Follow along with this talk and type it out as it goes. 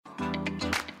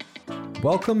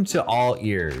Welcome to All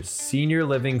Ears, Senior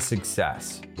Living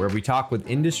Success, where we talk with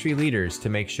industry leaders to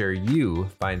make sure you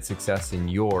find success in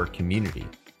your community.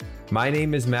 My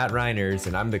name is Matt Reiners,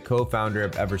 and I'm the co-founder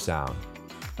of Eversound,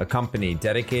 a company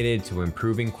dedicated to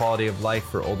improving quality of life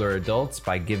for older adults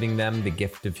by giving them the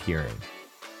gift of hearing.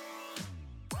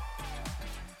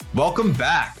 Welcome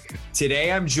back.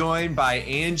 Today I'm joined by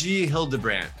Angie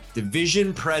Hildebrant,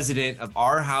 Division President of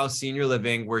Our House Senior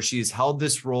Living, where she's held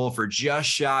this role for just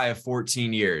shy of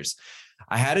 14 years.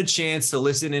 I had a chance to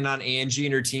listen in on Angie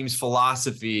and her team's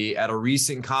philosophy at a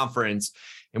recent conference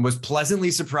and was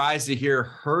pleasantly surprised to hear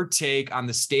her take on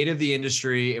the state of the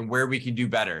industry and where we can do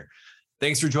better.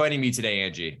 Thanks for joining me today,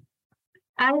 Angie.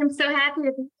 I am so happy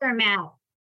to be here, Matt.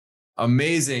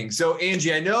 Amazing. So,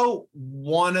 Angie, I know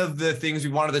one of the things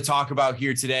we wanted to talk about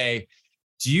here today.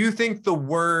 Do you think the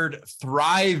word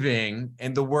thriving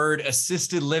and the word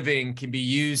assisted living can be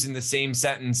used in the same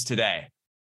sentence today?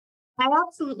 I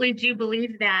absolutely do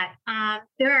believe that.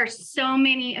 There are so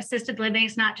many assisted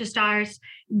livings, not just ours,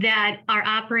 that are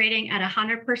operating at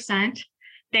 100%.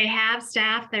 They have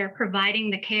staff that are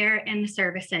providing the care and the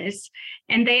services,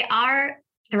 and they are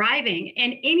thriving.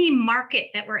 In any market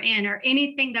that we're in or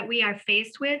anything that we are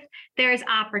faced with, there's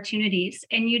opportunities,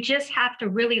 and you just have to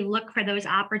really look for those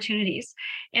opportunities.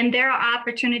 And there are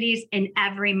opportunities in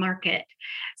every market.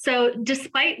 So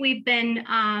despite we've been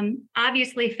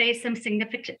obviously faced some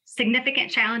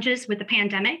significant challenges with the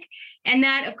pandemic, and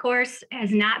that of course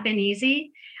has not been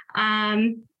easy,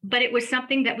 but it was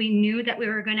something that we knew that we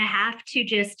were going to have to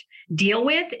just deal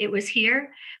with. It was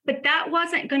here, but that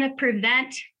wasn't going to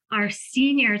prevent our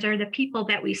seniors or the people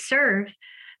that we serve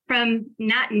from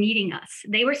not needing us.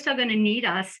 They were still going to need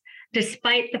us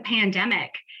despite the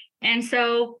pandemic. And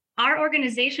so our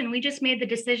organization, we just made the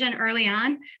decision early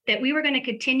on that we were going to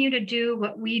continue to do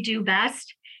what we do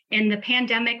best. And the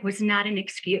pandemic was not an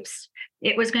excuse.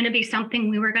 It was going to be something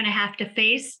we were going to have to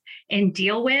face and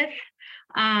deal with.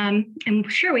 And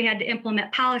sure, we had to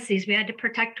implement policies. We had to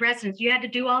protect residents. You had to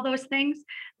do all those things.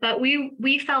 But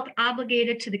we felt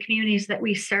obligated to the communities that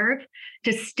we serve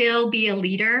to still be a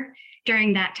leader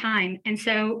during that time. And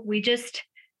so we just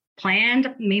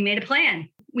we made a plan.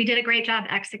 We did a great job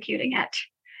executing it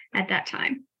at that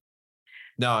time.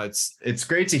 No, it's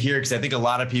great to hear, because I think a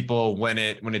lot of people when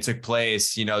it took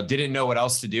place, didn't know what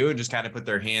else to do and just kind of put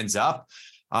their hands up.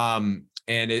 And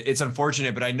it's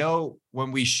unfortunate, but I know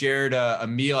when we shared a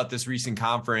meal at this recent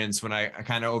conference, when I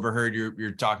kind of overheard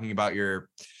you're talking about your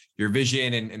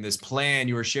vision and this plan,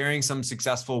 you were sharing some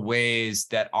successful ways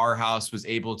that Our House was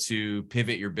able to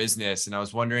pivot your business. And I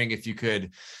was wondering if you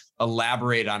could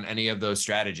elaborate on any of those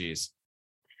strategies.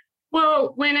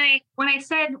 Well, when I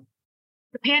said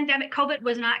the pandemic, COVID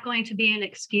was not going to be an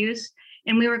excuse,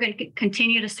 and we were going to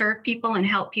continue to serve people and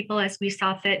help people as we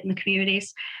saw fit in the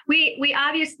communities, we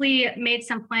obviously made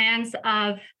some plans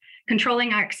of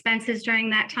controlling our expenses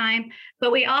during that time,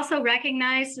 but we also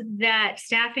recognized that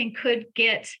staffing could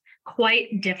get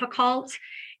quite difficult.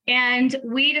 And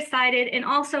we decided, and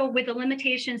also with the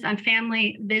limitations on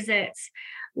family visits,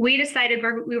 we decided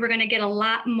we were going to get a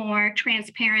lot more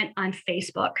transparent on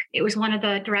Facebook. It was one of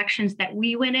the directions that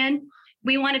we went in.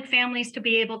 We wanted families to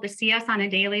be able to see us on a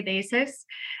daily basis.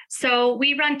 So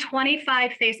we run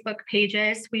 25 Facebook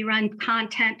pages. We run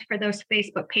content for those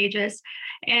Facebook pages,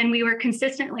 and we were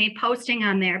consistently posting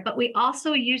on there. But we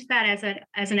also use that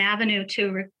as an avenue to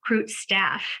recruit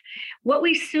staff. What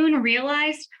we soon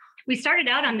realized, we started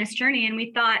out on this journey and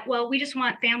we thought, well, we just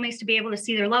want families to be able to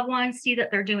see their loved ones, see that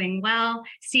they're doing well,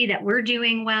 see that we're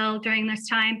doing well during this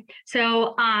time.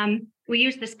 So we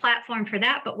use this platform for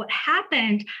that. But what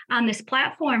happened on this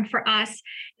platform for us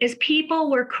is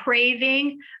people were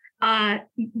craving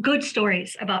good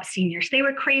stories about seniors. They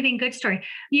were craving good stories.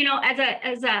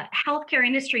 As a healthcare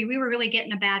industry, we were really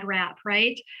getting a bad rap,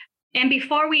 right? And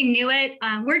before we knew it,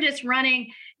 we're just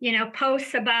running,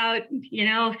 posts about, we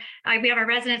have our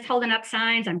residents holding up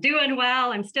signs, I'm doing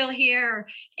well, I'm still here.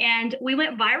 And we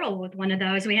went viral with one of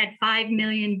those. We had 5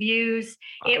 million views.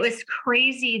 It was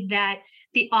crazy that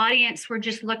the audience were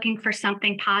just looking for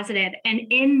something positive. And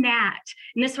in that,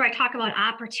 and this is where I talk about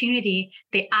opportunity,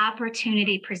 the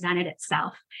opportunity presented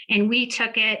itself. And we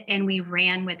took it and we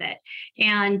ran with it.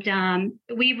 And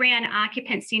we ran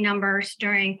occupancy numbers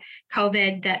during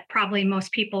COVID that probably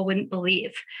most people wouldn't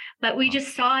believe. But we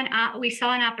just saw an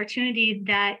opportunity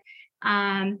that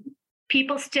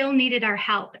people still needed our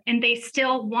help, and they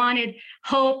still wanted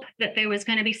hope that there was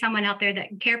going to be someone out there that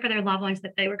could care for their loved ones,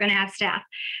 that they were going to have staff.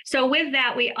 So with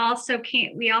that, we also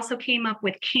came up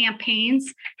with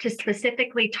campaigns to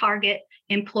specifically target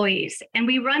employees. And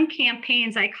we run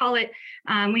campaigns. I call it,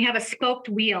 we have a scoped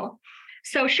wheel.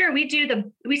 So sure, we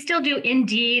still do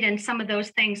Indeed and some of those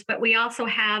things, but we also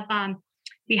have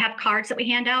cards that we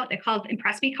hand out. They're called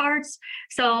Impress Me cards.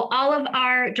 So all of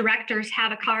our directors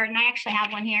have a card, and I actually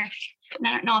have one here. And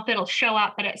I don't know if it'll show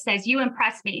up, but it says, "You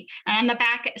impress me." And on the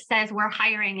back, it says, "We're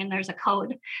hiring," and there's a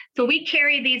code. So we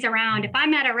carry these around. If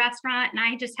I'm at a restaurant and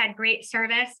I just had great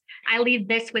service, I leave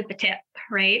this with the tip,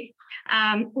 right?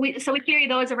 We carry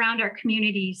those around our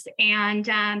communities, and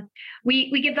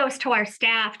we give those to our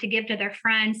staff to give to their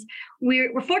friends.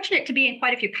 We're fortunate to be in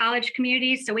quite a few college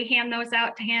communities, so we hand those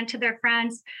out to hand to their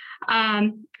friends.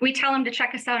 We tell them to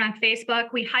check us out on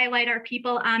Facebook. We highlight our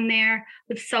people on there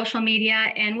with social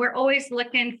media, and we're always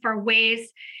looking for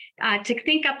ways to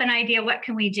think up an idea. What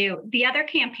can we do? The other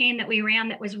campaign that we ran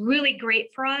that was really great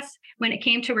for us when it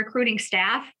came to recruiting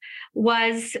staff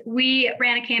was we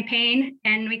ran a campaign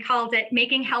and we called it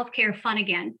 "Making Healthcare Fun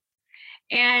Again."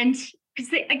 And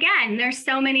because again, there's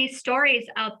so many stories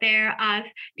out there of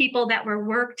people that were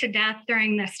worked to death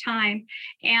during this time,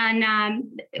 and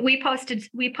we posted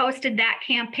that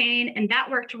campaign, and that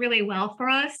worked really well for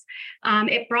us.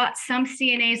 It brought some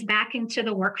CNAs back into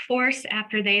the workforce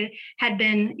after they had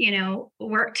been,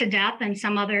 worked to death in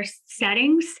some other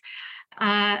settings.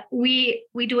 We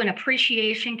do an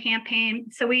appreciation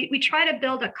campaign, so we try to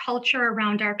build a culture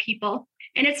around our people.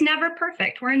 And it's never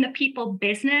perfect. We're in the people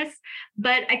business,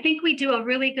 but I think we do a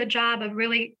really good job of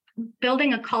really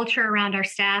building a culture around our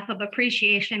staff of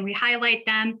appreciation. We highlight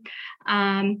them.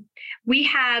 We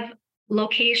have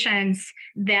locations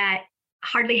that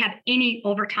hardly have any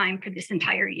overtime for this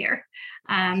entire year.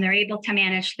 They're able to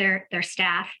manage their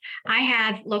staff. I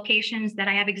have locations that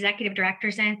I have executive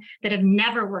directors in that have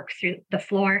never worked through the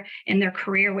floor in their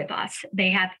career with us. They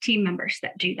have team members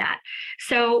that do that.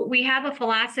 So we have a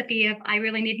philosophy of, I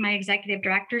really need my executive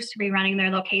directors to be running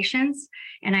their locations,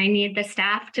 and I need the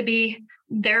staff to be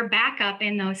their backup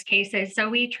in those cases. So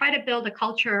we try to build a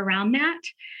culture around that,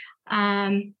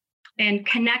 and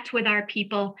connect with our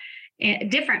people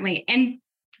differently. And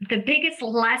the biggest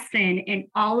lesson in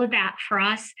all of that for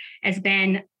us has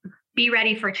been be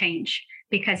ready for change,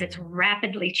 because it's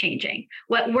rapidly changing.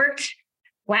 What worked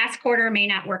last quarter may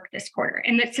not work this quarter.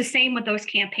 And it's the same with those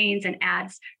campaigns and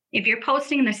ads. If you're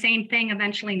posting the same thing,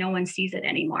 eventually no one sees it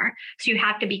anymore. So you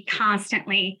have to be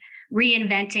constantly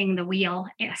reinventing the wheel,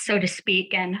 so to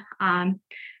speak. And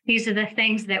these are the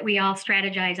things that we all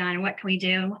strategize on. What can we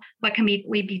do? What can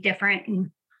we be different?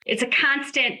 And it's a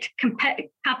constant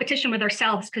competition with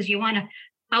ourselves, because you want to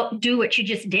outdo what you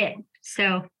just did.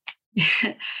 So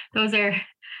those are,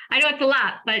 I know it's a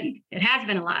lot, but it has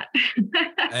been a lot.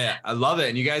 Yeah, I love it.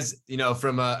 And you guys,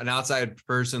 from an outside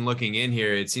person looking in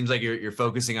here, it seems like you're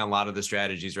focusing on a lot of the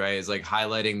strategies, right? It's like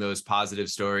highlighting those positive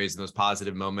stories and those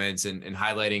positive moments, and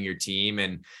highlighting your team,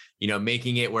 and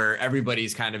making it where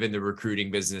everybody's kind of in the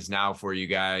recruiting business now for you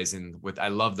guys. And I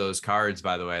love those cards,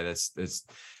 by the way.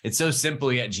 It's so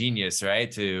simple yet genius, right?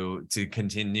 To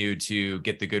continue to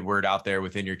get the good word out there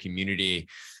within your community.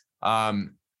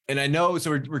 And I know,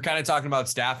 so we're kind of talking about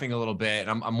staffing a little bit,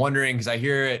 and I'm wondering, because I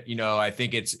hear it, I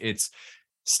think it's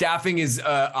staffing is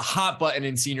a hot button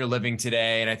in senior living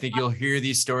today. And I think you'll hear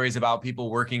these stories about people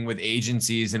working with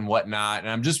agencies and whatnot. And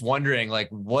I'm just wondering, like,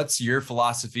 what's your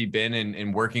philosophy been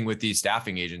in working with these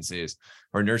staffing agencies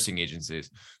or nursing agencies?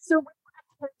 So we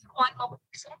have one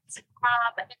locations,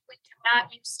 and we do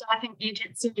not use staffing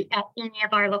agency at any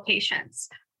of our locations.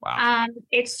 Wow.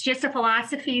 It's just a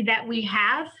philosophy that we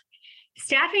have.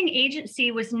 Staffing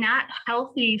agency was not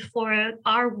healthy for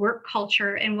our work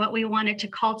culture and what we wanted to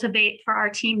cultivate for our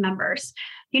team members.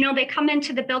 They come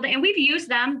into the building, and we've used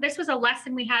them. This was a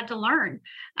lesson we had to learn.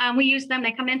 We use them.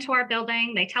 They come into our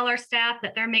building. They tell our staff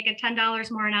that they're making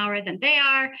 $10 more an hour than they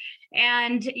are.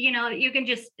 And, you can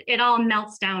it all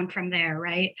melts down from there,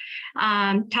 right?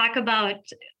 Talk about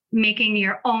making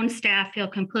your own staff feel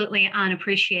completely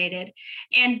unappreciated.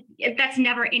 And that's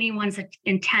never anyone's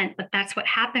intent, but that's what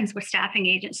happens with staffing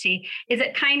agency, is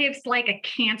it kind of like a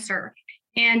cancer.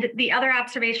 And the other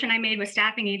observation I made with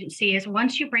staffing agency is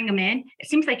once you bring them in, it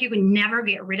seems like you can never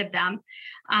get rid of them.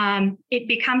 It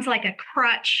becomes like a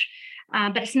crutch,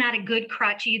 but it's not a good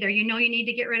crutch either. You need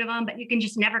to get rid of them, but you can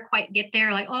just never quite get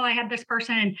there. Like, oh, I have this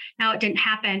person and now it didn't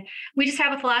happen. We just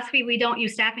have a philosophy. We don't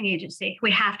use staffing agency.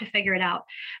 We have to figure it out.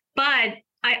 But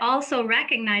I also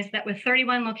recognize that with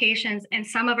 31 locations, and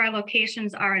some of our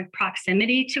locations are in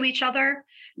proximity to each other,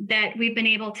 that we've been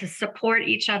able to support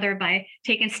each other by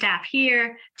taking staff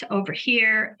here to over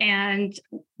here. And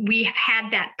we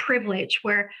had that privilege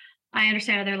where I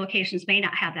understand other locations may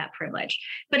not have that privilege,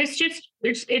 but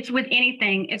it's with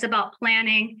anything. It's about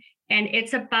planning, and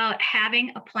it's about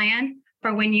having a plan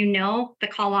for when the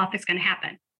call off is going to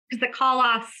happen, because the call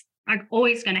offs are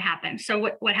always going to happen.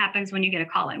 So what happens when you get a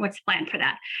call in? What's the plan for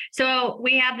that? So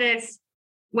we have this,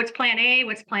 what's plan A,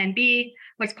 what's plan B,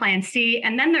 what's plan C?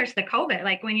 And then there's the COVID.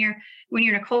 Like when you're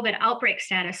in a COVID outbreak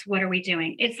status, what are we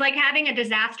doing? It's like having a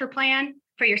disaster plan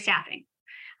for your staffing.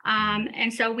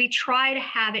 And so we try to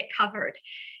have it covered.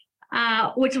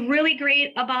 What's really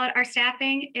great about our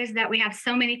staffing is that we have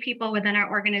so many people within our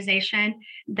organization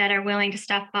that are willing to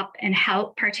step up and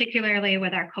help, particularly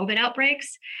with our COVID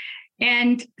outbreaks.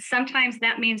 And sometimes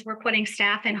that means we're putting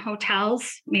staff in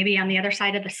hotels, maybe on the other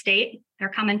side of the state. They're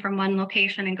coming from one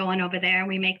location and going over there, and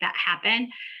we make that happen.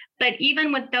 But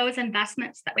even with those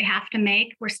investments that we have to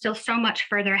make, we're still so much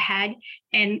further ahead.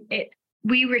 And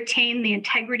we retain the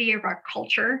integrity of our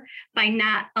culture by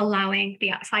not allowing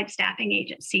the outside staffing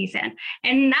agencies in.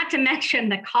 And not to mention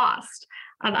the cost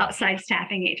of outside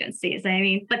staffing agencies. I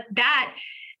mean, but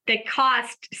the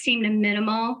cost seemed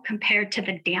minimal compared to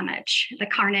the damage, the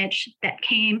carnage that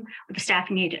came with the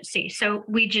staffing agency. So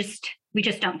we just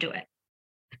don't do it.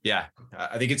 Yeah,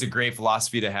 I think it's a great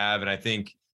philosophy to have. And I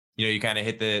think, you kind of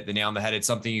hit the nail on the head. It's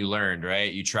something you learned,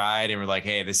 right? You tried and we're like,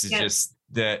 hey, this is just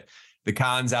the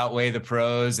cons outweigh the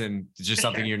pros, and it's just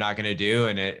something you're not going to do.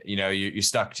 And you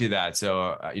stuck to that.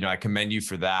 So, I commend you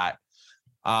for that.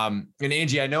 And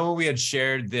Angie, I know when we had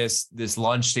shared this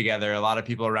lunch together, a lot of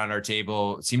people around our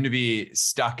table seem to be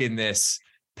stuck in this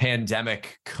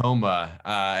pandemic coma,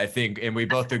 I think, and we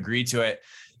both agree to it.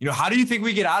 How do you think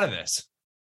we get out of this?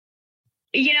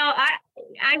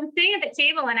 I was sitting at the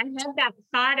table and I had that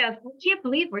thought of, I can't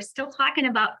believe we're still talking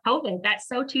about COVID. That's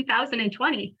so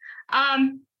 2020.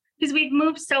 Because we've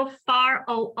moved so far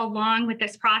along with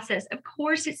this process. Of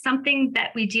course, it's something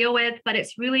that we deal with, but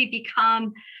it's really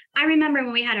become, I remember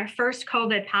when we had our first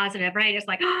COVID positive, right? It's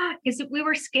like, because we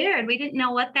were scared. We didn't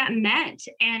know what that meant.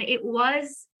 And it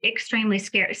was extremely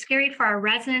scary for our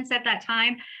residents at that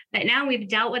time. But now we've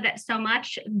dealt with it so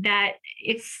much that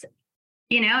it's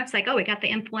like, oh, we got the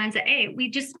influenza A.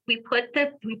 We put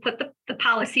the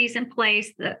policies in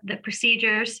place, the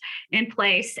procedures in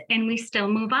place, and we still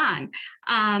move on.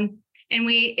 And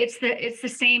it's the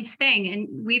same thing.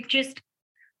 And we've just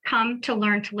come to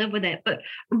learn to live with it. But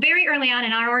very early on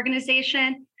in our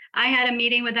organization, I had a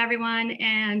meeting with everyone,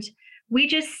 and we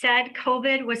just said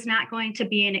COVID was not going to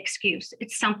be an excuse.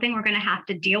 It's something we're going to have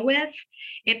to deal with.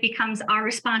 It becomes our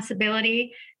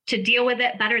responsibility to deal with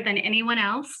it better than anyone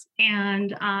else.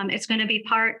 And it's going to be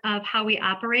part of how we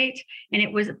operate. And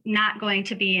it was not going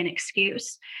to be an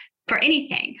excuse for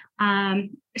anything.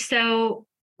 So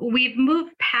we've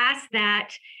moved past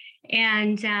that.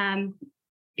 And,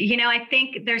 I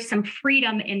think there's some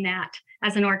freedom in that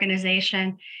as an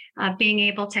organization, being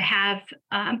able to have,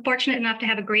 I'm fortunate enough to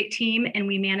have a great team, and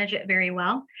we manage it very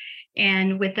well.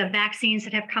 And with the vaccines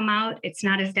that have come out, it's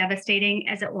not as devastating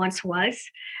as it once was.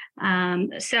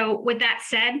 So with that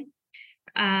said,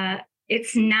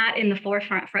 it's not in the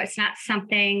forefront for us. It's not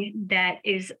something that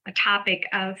is a topic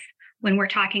of when we're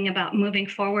talking about moving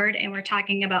forward and we're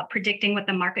talking about predicting what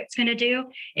the market's going to do.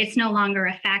 It's no longer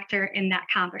a factor in that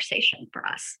conversation for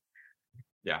us.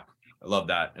 Yeah, I love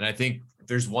that. And I think if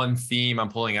there's one theme I'm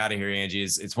pulling out of here, Angie,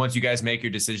 is it's once you guys make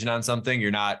your decision on something,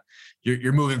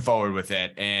 you're moving forward with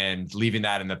it and leaving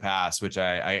that in the past, which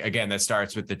again, that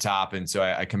starts with the top. And so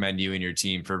I commend you and your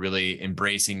team for really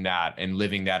embracing that and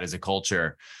living that as a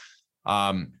culture.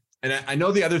 And I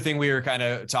know the other thing we were kind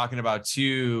of talking about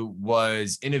too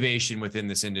was innovation within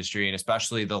this industry, and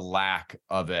especially the lack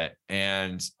of it.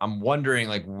 And I'm wondering,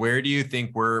 like, where do you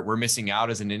think we're missing out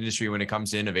as an industry when it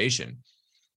comes to innovation?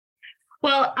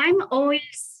 Well, I'm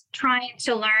always trying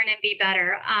to learn and be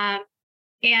better.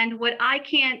 And what I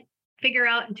can't figure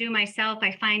out and do myself,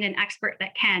 I find an expert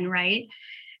that can, right?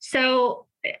 So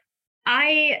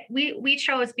we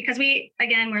chose, because we're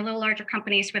a little larger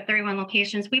companies with 31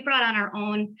 locations. We brought on our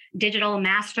own digital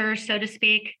master, so to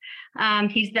speak.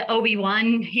 He's the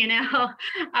Obi-Wan,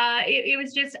 it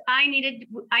was just, I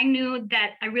knew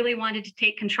that I really wanted to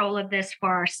take control of this for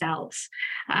ourselves.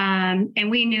 And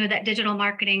we knew that digital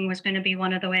marketing was going to be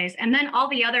one of the ways. And then all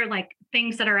the other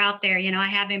things that are out there, I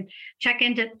have him check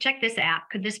this app.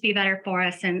 Could this be better for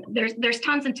us? And there's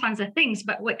tons and tons of things,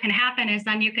 but what can happen is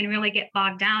then you can really get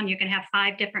bogged down. You can have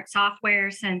 5 different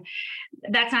softwares, and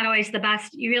that's not always the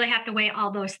best. You really have to weigh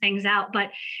all those things out. But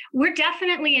we're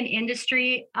definitely an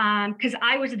industry, because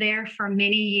I was there for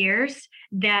many years,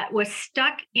 that was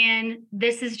stuck in,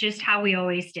 this is just how we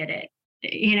always did it.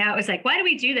 It was like, why do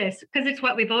we do this? Because it's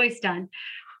what we've always done.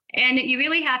 And you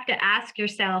really have to ask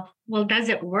yourself, well, does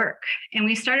it work? And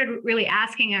we started really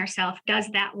asking ourselves, does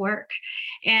that work?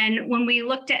 And when we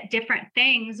looked at different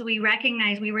things, we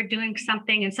recognized we were doing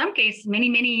something, in some cases, many,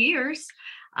 many years,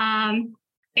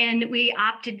 And we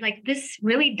opted, like, this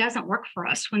really doesn't work for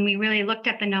us when we really looked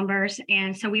at the numbers.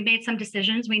 And so we made some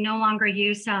decisions. We no longer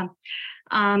use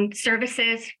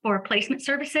services for placement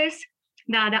services.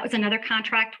 Now, that was another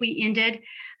contract we ended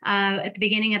at the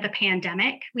beginning of the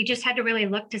pandemic. We just had to really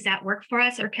look, does that work for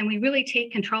us? Or can we really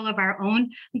take control of our own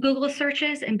Google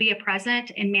searches and be a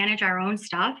present and manage our own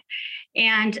stuff?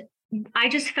 And I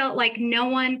just felt like no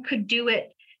one could do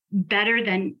it better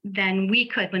than we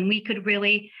could, when we could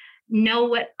really know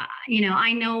what,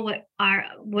 I know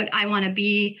what I want to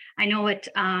be. I know what,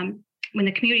 when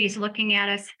the community is looking at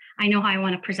us, I know how I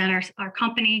want to present our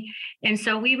company. And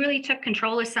so we really took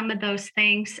control of some of those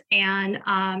things. And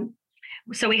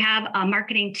so we have a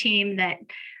marketing team that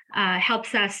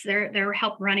helps us. They're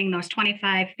help running those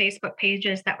 25 Facebook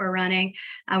pages that we're running.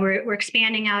 We're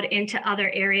expanding out into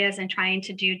other areas and trying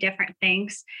to do different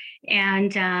things.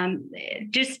 And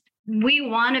we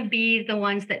want to be the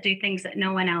ones that do things that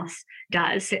no one else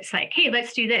does. It's like, hey,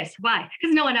 let's do this. Why?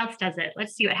 Because no one else does it.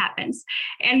 Let's see what happens.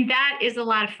 And that is a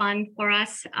lot of fun for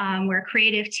us. We're a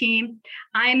creative team.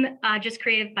 I'm just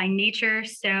creative by nature.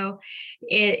 So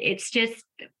it's just,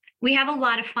 we have a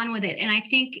lot of fun with it. And I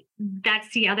think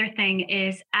that's the other thing,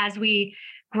 is as we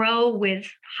grow with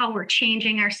how we're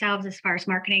changing ourselves as far as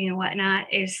marketing and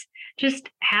whatnot, is just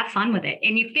have fun with it.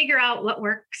 And you figure out what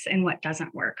works and what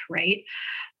doesn't work, right?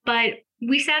 But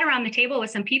we sat around the table with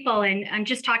some people and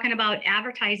just talking about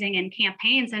advertising and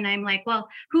campaigns. And I'm like, well,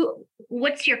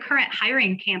 what's your current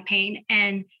hiring campaign?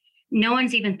 And no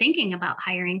one's even thinking about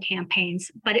hiring campaigns,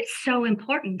 but it's so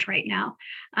important right now.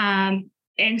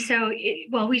 And so,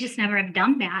 we just never have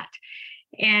done that.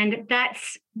 And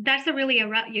that's really a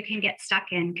rut you can get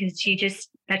stuck in, because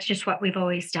that's just what we've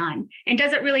always done. And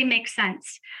does it really make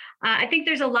sense? I think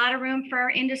there's a lot of room for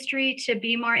our industry to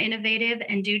be more innovative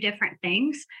and do different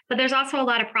things, but there's also a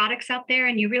lot of products out there,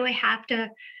 and you really have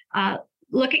to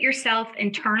look at yourself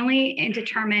internally and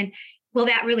determine, will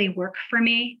that really work for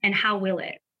me, and how will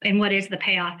it, and what is the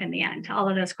payoff in the end? All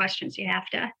of those questions you have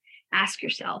to ask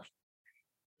yourself.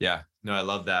 Yeah, no, I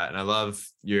love that. And I love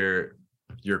your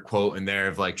quote in there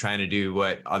of like trying to do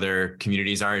what other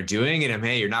communities aren't doing. And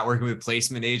hey, you're not working with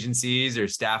placement agencies or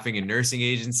staffing and nursing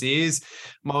agencies.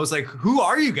 I'm always like, who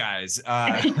are you guys?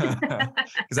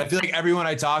 Because I feel like everyone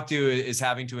I talk to is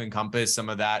having to encompass some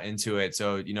of that into it.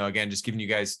 So, again, just giving you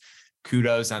guys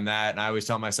kudos on that. And I always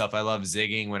tell myself I love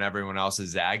zigging when everyone else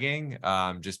is zagging,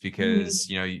 just because,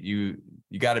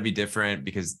 you got to be different,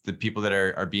 because the people that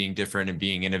are being different and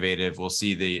being innovative will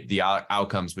see the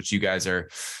outcomes, which you guys are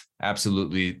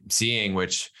absolutely seeing,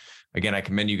 which again, I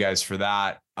commend you guys for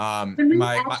that.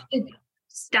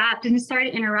 Stopped and sorry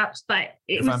to interrupt, but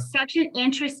it was such an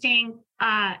interesting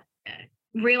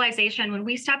realization. When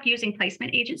we stopped using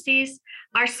placement agencies,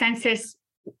 our census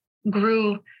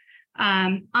grew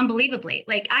unbelievably.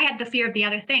 Like, I had the fear of the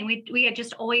other thing. We had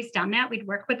just always done that. We'd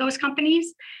work with those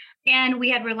companies, and we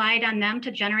had relied on them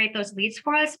to generate those leads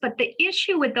for us. But the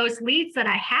issue with those leads that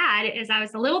I had is I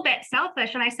was a little bit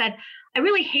selfish, and I said, I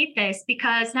really hate this,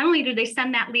 because not only do they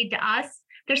send that lead to us,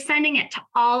 they're sending it to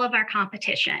all of our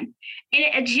competition.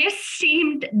 And it just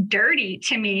seemed dirty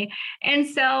to me. And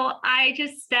so I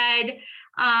just said,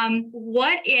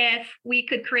 what if we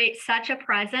could create such a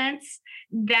presence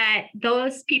that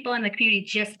those people in the community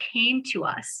just came to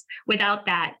us without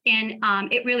that? And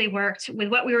it really worked with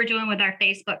what we were doing with our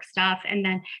Facebook stuff, and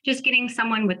then just getting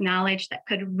someone with knowledge that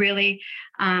could really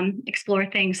explore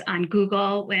things on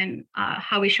Google, when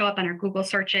how we show up on our Google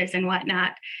searches and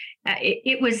whatnot.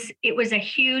 It was a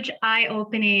huge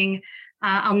eye-opening.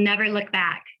 I'll never look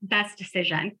back. Best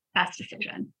decision. I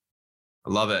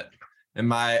love it. And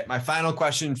my final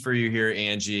question for you here,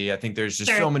 Angie, I think there's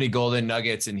just so many golden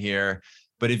nuggets in here,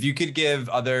 but if you could give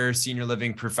other senior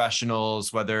living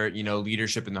professionals, whether,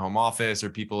 leadership in the home office or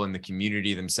people in the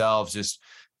community themselves, just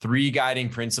 3 guiding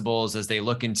principles as they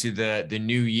look into the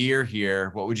new year here,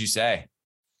 what would you say?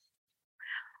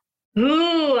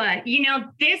 Ooh,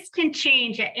 this can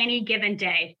change at any given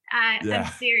day. I'm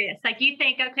serious. Like, you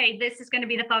think, okay, this is going to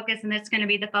be the focus and this is going to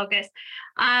be the focus.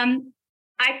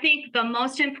 I think the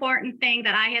most important thing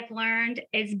that I have learned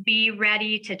is be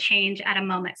ready to change at a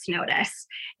moment's notice,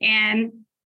 and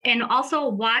also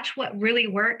watch what really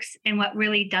works and what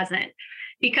really doesn't,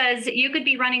 because you could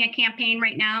be running a campaign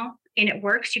right now and it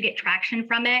works, you get traction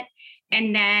from it,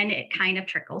 and then it kind of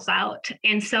trickles out.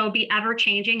 And so be ever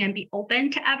changing and be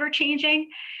open to ever changing.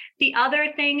 The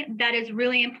other thing that is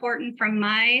really important from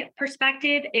my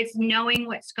perspective is knowing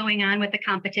what's going on with the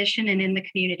competition and in the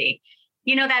community.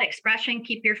 That expression,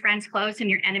 keep your friends close and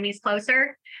your enemies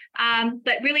closer,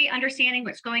 but really understanding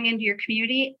what's going into your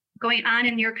community, going on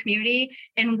in your community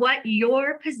and what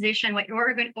your position, what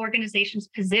your organization's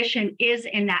position is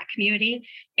in that community,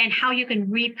 and how you can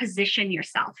reposition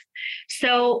yourself.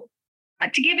 So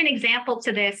to give an example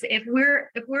to this, if we're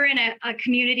in a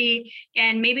community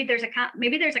and maybe there's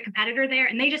a competitor there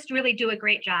and they just really do a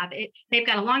great job. They've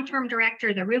got a long-term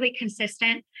director. They're really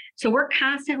consistent. So we're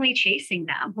constantly chasing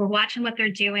them. We're watching what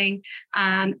they're doing.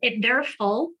 If they're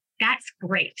full, that's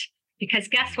great, because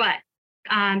guess what?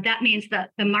 That means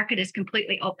that the market is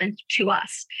completely open to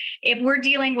us. If we're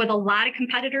dealing with a lot of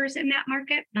competitors in that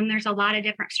market, then there's a lot of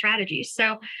different strategies.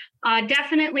 So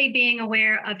definitely being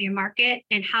aware of your market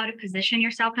and how to position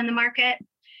yourself in the market.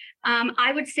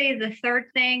 I would say the third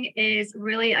thing is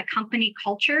really a company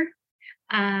culture,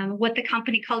 what the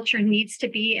company culture needs to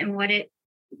be and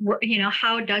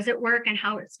how does it work and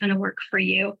how it's going to work for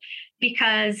you.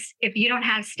 Because if you don't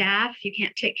have staff, you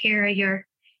can't take care of your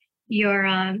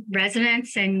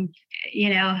residents, and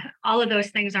all of those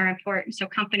things are important. So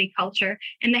company culture,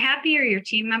 and the happier your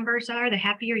team members are, the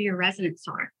happier your residents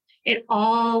are. It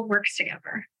all works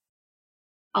together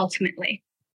ultimately.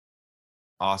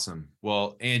 Awesome.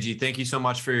 Well, Angie, thank you so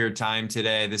much for your time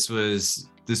today. This was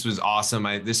awesome.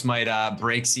 This might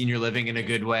break senior living in a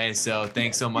good way. So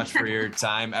thanks so much for your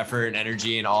time, effort, and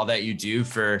energy, and all that you do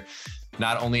for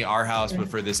not only our house, but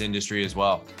for this industry as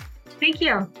well. Thank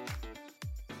you.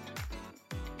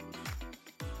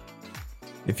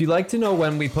 If you'd like to know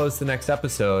when we post the next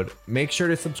episode, make sure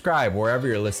to subscribe wherever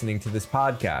you're listening to this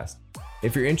podcast.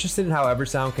 If you're interested in how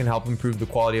Eversound can help improve the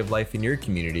quality of life in your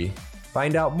community,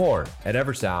 find out more at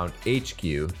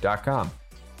eversoundhq.com.